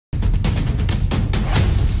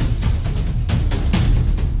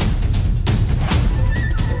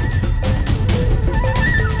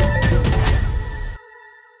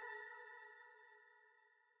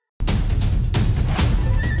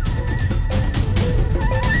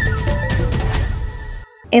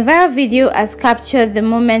A viral video has captured the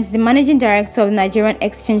moment the Managing Director of the Nigerian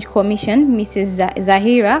Exchange Commission, Mrs.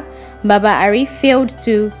 Zahira Baba Ari, failed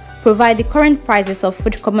to provide the current prices of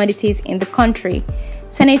food commodities in the country.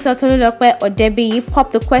 Senator Tolulope Odebiyi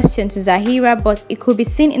popped the question to Zahira, but it could be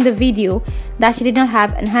seen in the video that she did not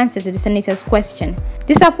have an answer to the senator's question.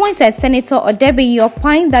 Disappointed, Senator Odebiyi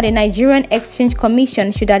opined that the Nigerian Exchange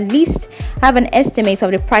Commission should at least have an estimate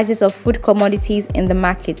of the prices of food commodities in the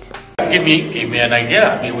market. Give me an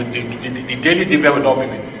idea. I mean, with the daily dividend will not be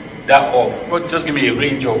that off. But just give me a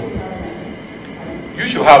range of. You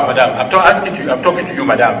should have, madam. I'm talking to you,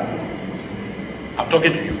 madam. I'm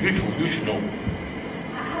talking to you. You should know.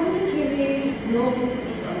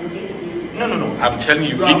 No. I'm telling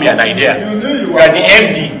you. Give me an idea. You are the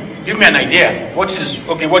MD. Give me an idea. What is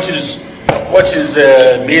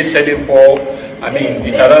maize selling for? I mean,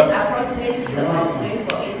 it's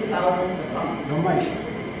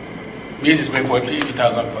maize is going for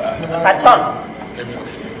 80,000 per ton.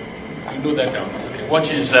 You know that down. Okay.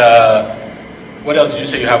 What else did you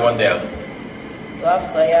say you have on there? We have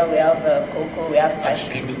soya, we have cocoa, we have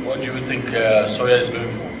cashew. What do you think soya is going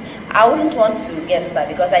for? I wouldn't want to guess that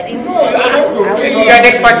because I didn't. You have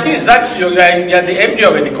expertise. You are the MD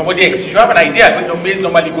of the commodity exchange. You have an idea. Maize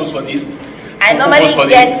normally goes for this. I normally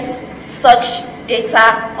get such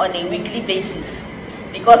data on a weekly basis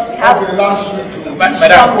because we have from the local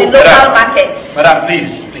markets. Madam,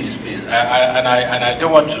 please. I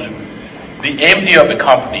don't want to. The MD of the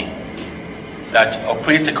company that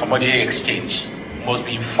operates a commodity exchange must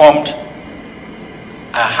be informed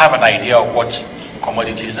and have an idea of what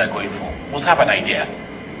commodities are going for. Must have an idea.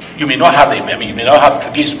 You may not have you may not have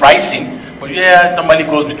today's pricing, but yeah, normally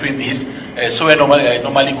goes between these. Soya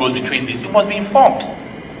normally goes between these. You must be informed.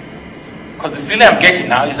 Because the feeling I'm getting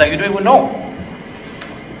now is that you don't even know.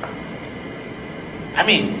 I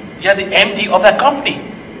mean, you're the MD of that company.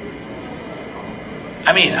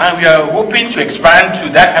 I mean, and we are hoping to expand to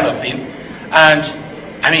that kind of thing. And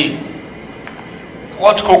I mean,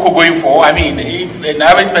 what's cocoa going for? I mean, if an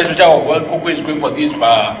average person of well, cocoa is going for this,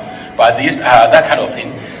 that kind of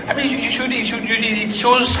thing. I mean, it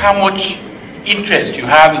shows how much interest you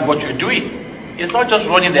have in what you're doing. It's not just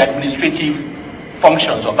running the administrative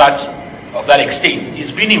functions of that exchange.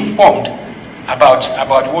 It's being informed about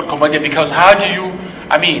what commodity. Because how do you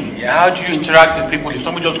interact with people if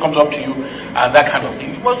somebody just comes up to you and that kind of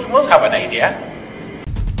thing? You must have an idea.